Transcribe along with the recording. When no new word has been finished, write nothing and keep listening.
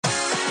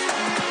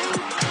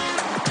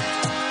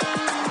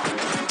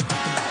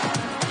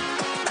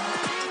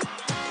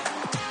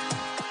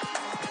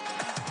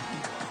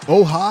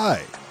Oh,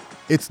 hi.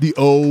 It's the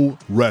O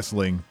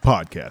Wrestling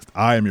Podcast.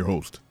 I am your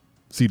host,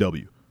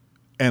 CW.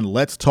 And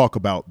let's talk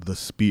about the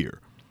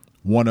spear,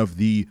 one of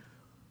the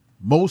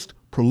most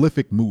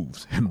prolific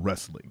moves in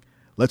wrestling.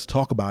 Let's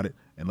talk about it,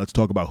 and let's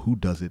talk about who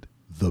does it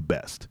the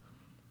best.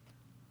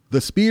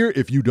 The spear,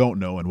 if you don't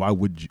know, and why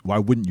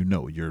wouldn't you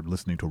know? You're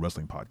listening to a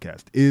wrestling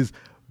podcast, is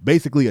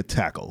basically a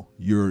tackle.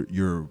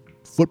 You're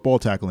football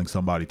tackling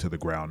somebody to the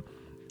ground,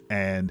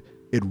 and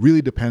it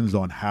really depends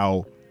on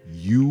how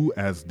you,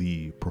 as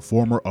the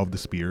performer of the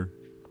spear,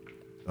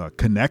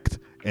 connect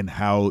and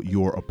how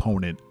your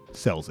opponent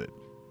sells it.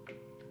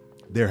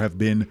 There have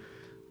been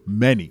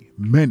many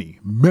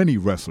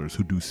wrestlers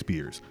who do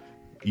spears,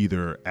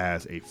 either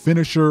as a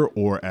finisher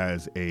or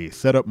as a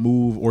setup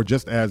move or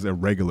just as a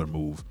regular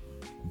move.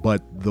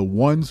 But the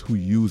ones who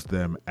use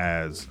them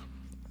as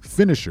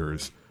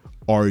finishers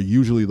are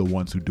usually the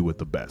ones who do it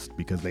the best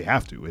because they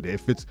have to.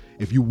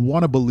 If you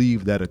want to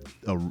believe that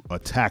a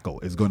tackle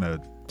is going to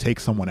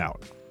take someone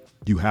out,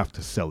 you have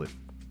to sell it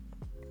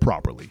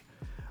properly.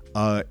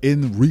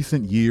 In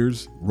recent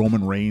years,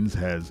 Roman Reigns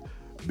has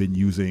been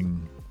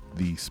using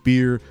the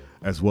spear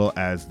as well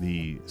as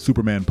the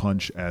Superman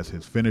punch as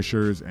his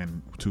finishers,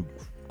 and to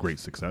great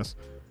success.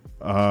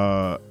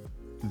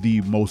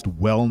 The most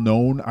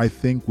well-known, I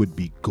think, would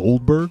be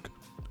Goldberg,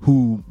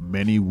 who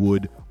many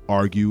would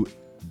argue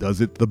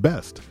does it the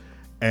best.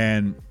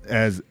 And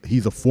as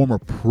he's a former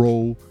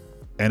pro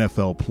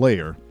NFL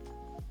player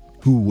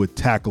who would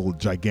tackle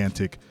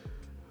gigantic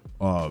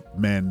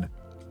men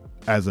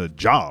as a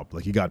job,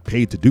 like he got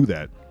paid to do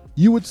that,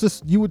 you would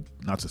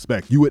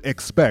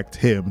expect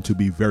him to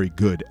be very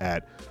good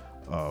at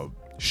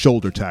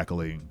shoulder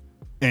tackling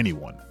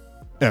anyone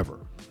ever.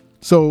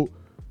 So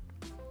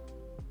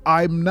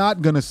I'm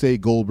not gonna say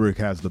Goldberg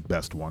has the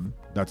best one.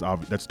 That's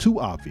obvious. That's too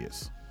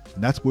obvious.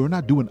 And we're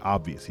not doing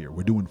obvious here.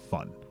 We're doing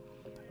fun.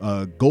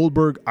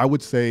 Goldberg, I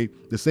would say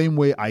the same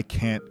way I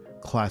can't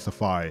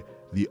classify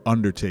The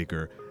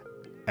Undertaker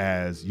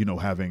as,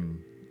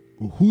 having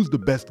who's the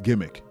best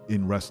gimmick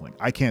in wrestling.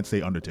 I can't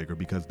say Undertaker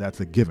because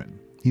that's a given.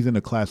 He's in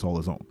a class all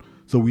his own.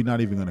 So we're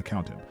not even going to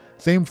count him.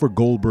 Same for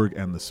Goldberg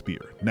and the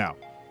spear. Now,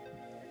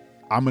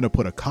 I'm going to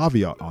put a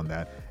caveat on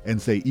that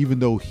and say, even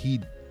though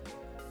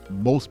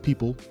most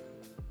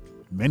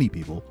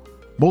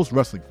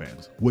wrestling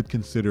fans would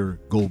consider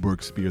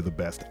Goldberg's spear the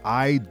best,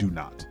 I do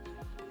not.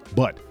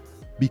 But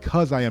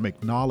because I am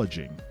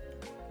acknowledging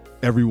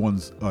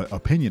everyone's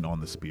opinion on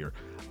the spear,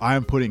 I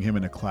am putting him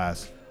in a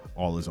class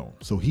all his own.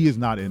 So he is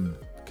not in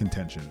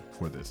contention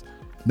for this.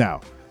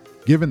 Now,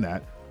 given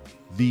that,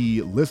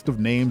 the list of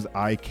names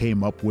I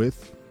came up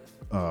with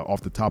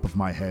off the top of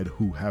my head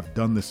who have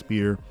done the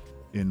spear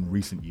in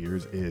recent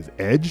years is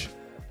Edge,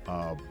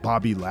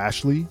 Bobby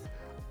Lashley.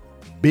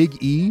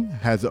 Big E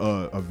has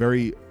a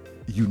very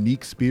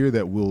unique spear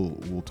that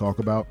we'll talk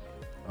about.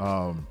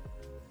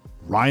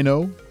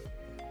 Rhino.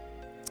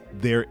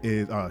 There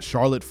is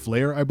Charlotte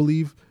Flair, I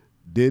believe,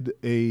 did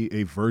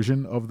a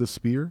version of the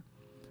spear.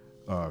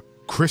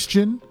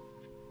 Christian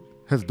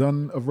has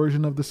done a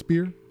version of the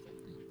spear.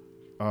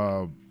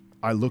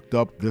 I looked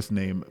up this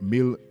name,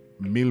 Mil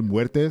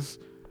Muertes.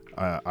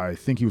 I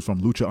think he was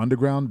from Lucha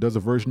Underground, does a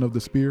version of the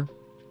spear.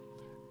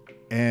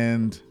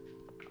 And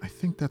I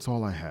think that's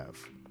all I have.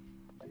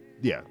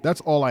 Yeah,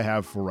 that's all I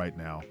have for right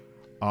now.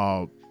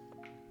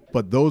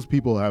 But those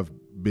people have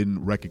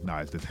been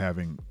recognized as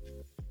having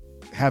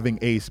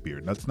a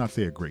spear. Let's not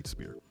say a great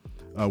spear.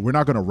 We're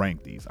not going to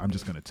rank these. I'm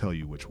just going to tell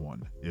you which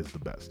one is the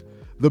best.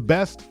 The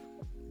best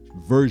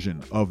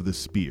version of the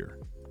spear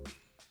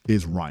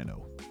is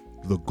Rhino,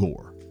 the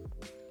Gore.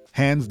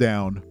 Hands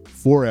down,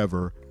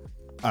 forever.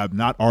 I'm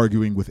not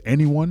arguing with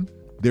anyone.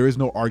 There is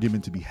no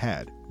argument to be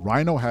had.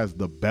 Rhino has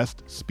the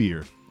best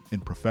spear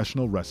in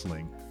professional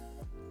wrestling,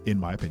 in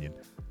my opinion.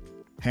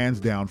 Hands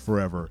down,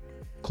 forever.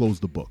 Close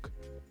the book.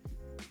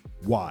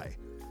 Why?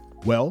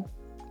 Well,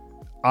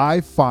 I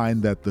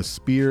find that the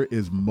spear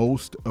is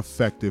most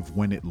effective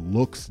when it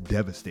looks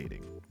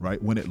devastating,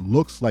 right? When it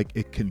looks like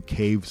it can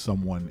cave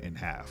someone in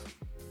half.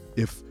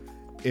 If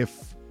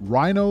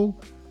Rhino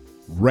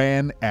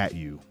ran at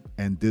you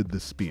and did the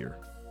spear,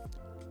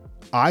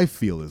 I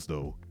feel as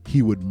though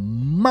he would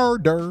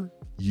murder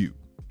you.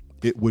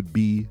 It would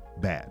be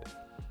bad.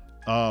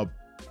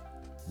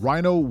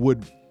 Rhino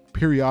would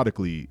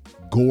periodically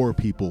gore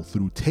people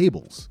through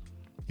tables.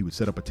 He would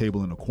set up a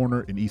table in a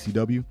corner in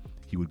ECW.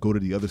 He would go to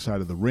the other side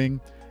of the ring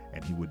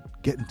and he would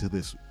get into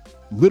this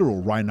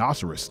literal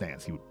rhinoceros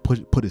stance. He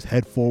would put his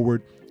head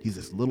forward. He's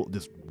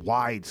this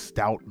wide,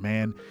 stout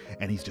man,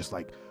 and he's just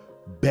like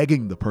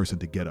begging the person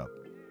to get up.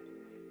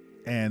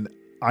 And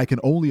I can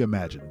only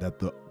imagine that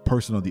the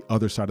person on the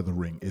other side of the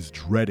ring is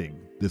dreading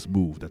this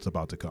move that's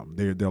about to come.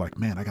 They're like,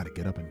 man, I got to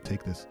get up and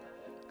take this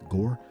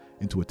gore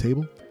into a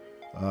table.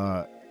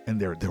 And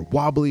they're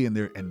wobbly,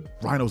 and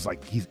Rhino's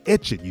like, he's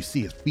itching. You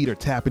see his feet are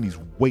tapping. He's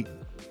waiting.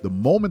 The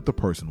moment the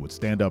person would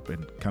stand up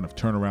and kind of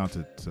turn around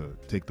to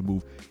take the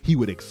move, he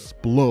would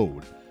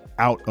explode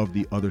out of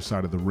the other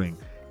side of the ring,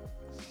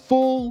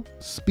 full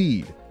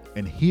speed.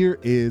 And here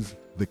is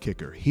the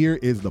kicker. Here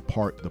is the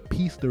part, the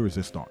piece de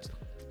resistance.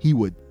 He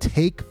would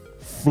take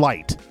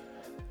flight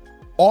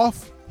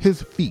off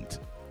his feet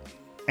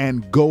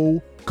and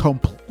go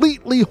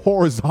completely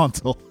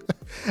horizontal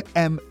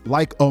and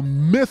like a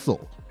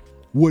missile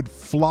would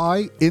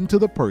fly into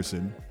the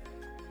person,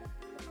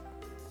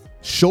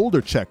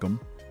 shoulder check him,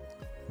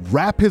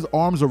 wrap his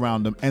arms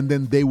around them, and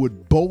then they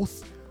would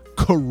both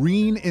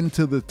careen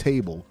into the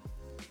table,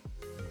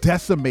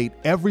 decimate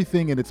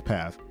everything in its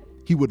path.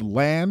 He would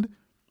land,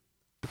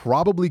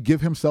 probably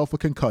give himself a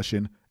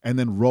concussion, and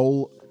then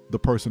roll the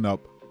person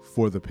up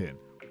for the pin.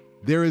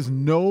 There is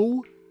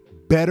no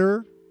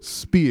better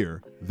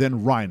spear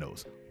than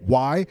Rhino's.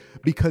 Why?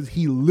 Because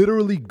he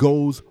literally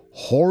goes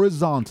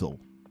horizontal.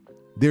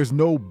 There's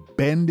no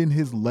bend in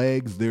his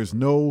legs. There's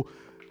no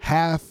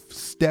half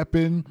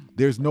stepping.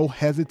 There's no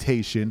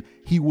hesitation.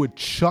 He would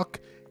chuck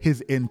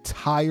his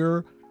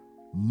entire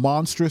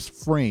monstrous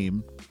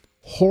frame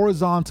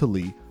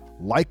horizontally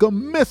like a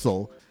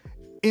missile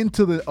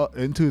into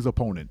his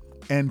opponent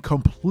and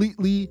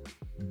completely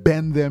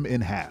bend them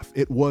in half.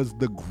 It was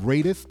the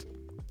greatest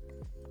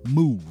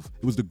move.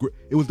 It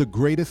was the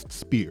greatest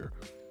spear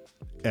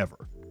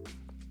ever.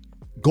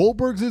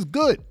 Goldberg's is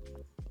good.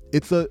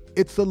 It's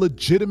a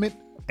legitimate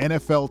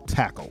NFL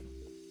tackle.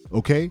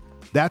 Okay?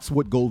 That's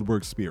what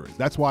Goldberg's spear is.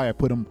 That's why I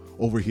put him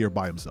over here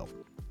by himself.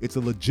 It's a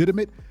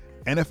legitimate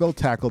NFL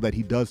tackle that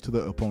he does to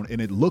the opponent,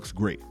 and it looks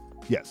great.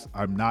 Yes,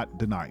 I'm not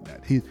denying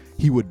that.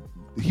 He would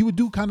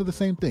do kind of the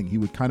same thing. He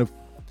would kind of,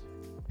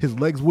 his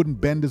legs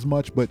wouldn't bend as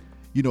much, but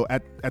you know,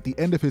 at the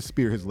end of his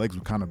spear, his legs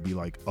would kind of be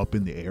like up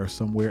in the air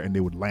somewhere, and they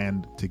would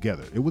land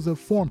together. It was a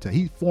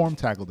he form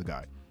tackled the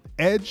guy.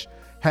 Edge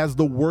has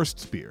the worst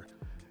spear.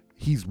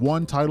 He's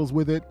won titles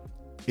with it.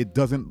 It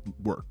doesn't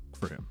work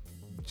for him.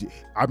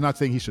 I'm not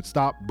saying he should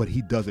stop, but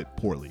he does it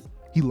poorly.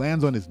 He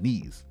lands on his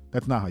knees.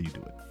 That's not how you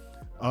do it.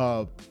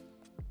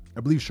 I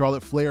believe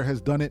Charlotte Flair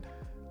has done it.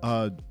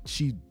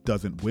 She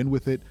doesn't win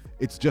with it.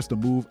 It's just a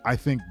move. I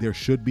think there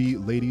should be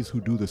ladies who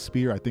do the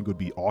spear. I think it would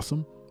be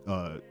awesome.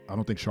 I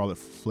don't think Charlotte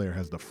Flair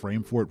has the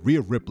frame for it.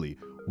 Rhea Ripley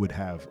would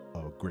have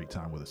a great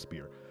time with a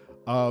spear.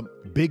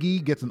 Big E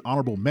gets an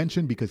honorable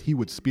mention because he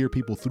would spear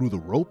people through the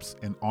ropes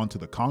and onto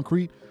the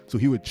concrete. So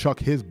he would chuck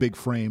his big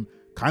frame,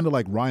 kind of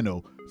like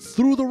Rhino,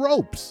 through the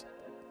ropes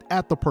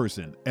at the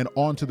person and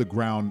onto the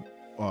ground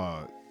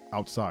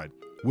outside,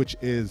 which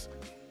is,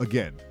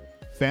 again,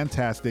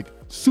 fantastic,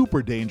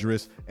 super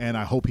dangerous, and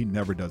I hope he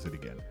never does it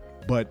again.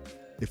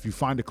 But if you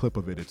find a clip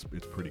of it, it's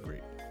pretty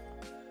great.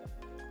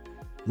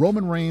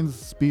 Roman Reigns'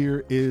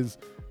 spear is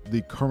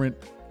the current,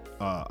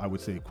 I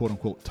would say,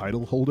 quote-unquote,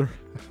 title holder.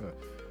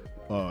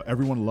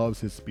 Everyone loves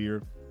his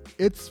spear.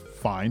 It's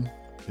fine.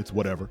 It's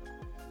whatever.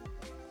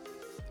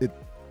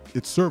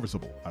 It's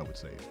serviceable, I would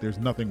say. There's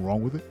nothing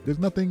wrong with it. There's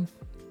nothing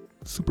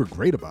super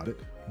great about it.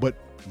 But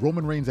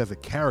Roman Reigns as a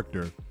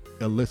character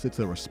elicits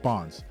a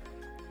response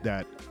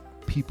that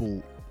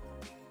people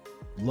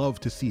love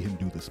to see him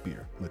do the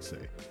spear, let's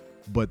say.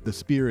 But the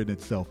spear in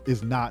itself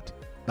is not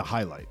the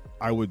highlight.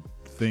 I would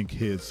think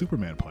his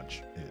Superman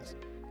punch is.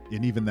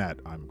 And even that,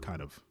 I'm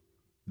kind of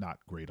not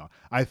great on.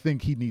 I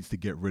think he needs to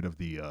get rid of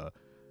the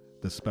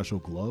special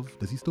glove.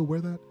 Does he still wear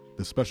that?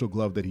 The special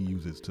glove that he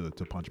uses to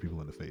punch people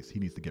in the face. He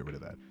needs to get rid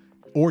of that.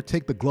 Or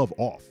take the glove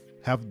off.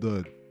 Have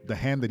the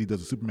hand that he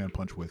does a Superman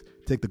punch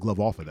with, take the glove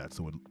off of that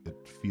so it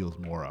feels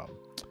more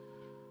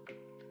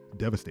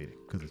devastating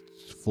because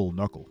it's full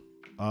knuckle.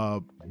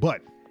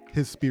 But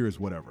his spear is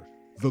whatever.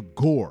 The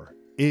gore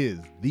is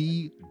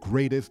the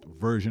greatest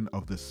version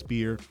of the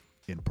spear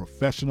in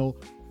professional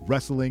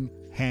wrestling,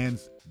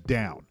 hands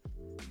down.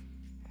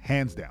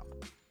 Hands down.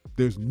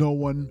 There's no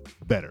one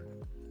better.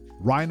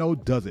 Rhino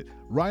does it.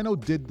 Rhino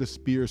did the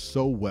spear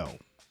so well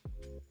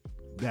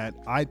that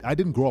I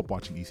didn't grow up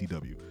watching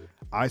ECW.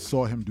 I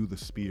saw him do the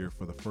spear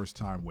for the first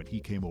time when he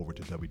came over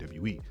to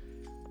WWE.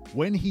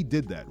 When he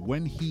did that,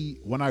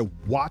 when I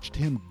watched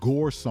him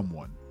gore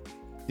someone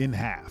in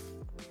half,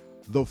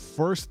 the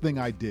first thing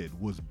I did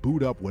was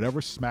boot up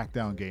whatever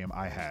SmackDown game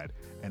I had,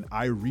 and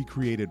I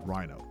recreated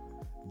Rhino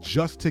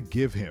just to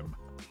give him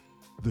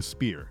the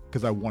spear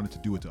because I wanted to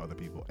do it to other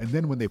people. And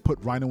then when they put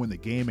Rhino in the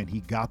game and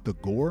he got the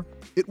gore,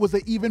 it was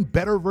an even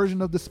better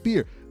version of the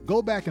spear.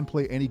 Go back and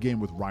play any game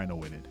with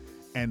Rhino in it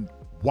and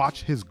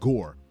watch his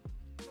gore.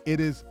 It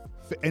is,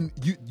 and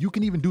you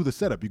can even do the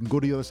setup. You can go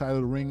to the other side of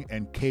the ring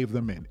and cave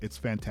them in. It's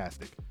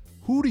fantastic.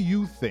 Who do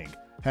you think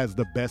has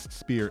the best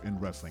spear in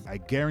wrestling? I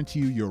guarantee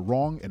you're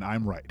wrong and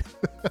I'm right.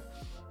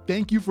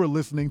 Thank you for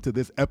listening to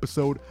this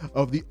episode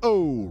of the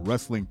O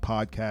Wrestling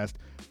Podcast.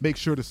 Make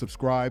sure to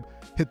subscribe,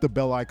 hit the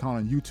bell icon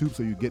on YouTube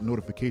so you get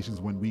notifications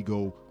when we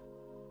go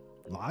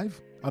live.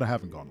 I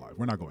haven't gone live.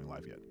 We're not going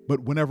live yet, but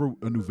whenever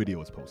a new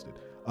video is posted.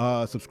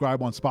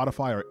 Subscribe on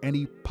Spotify or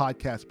any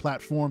podcast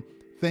platform.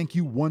 Thank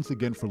you once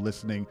again for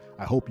listening.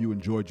 I hope you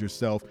enjoyed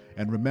yourself.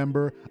 And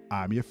remember,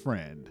 I'm your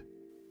friend.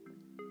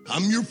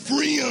 I'm your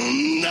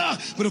friend,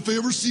 but if I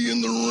ever see you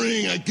in the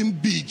ring, I can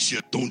beat you.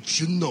 Don't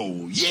you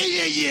know? Yeah,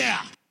 yeah,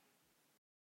 yeah.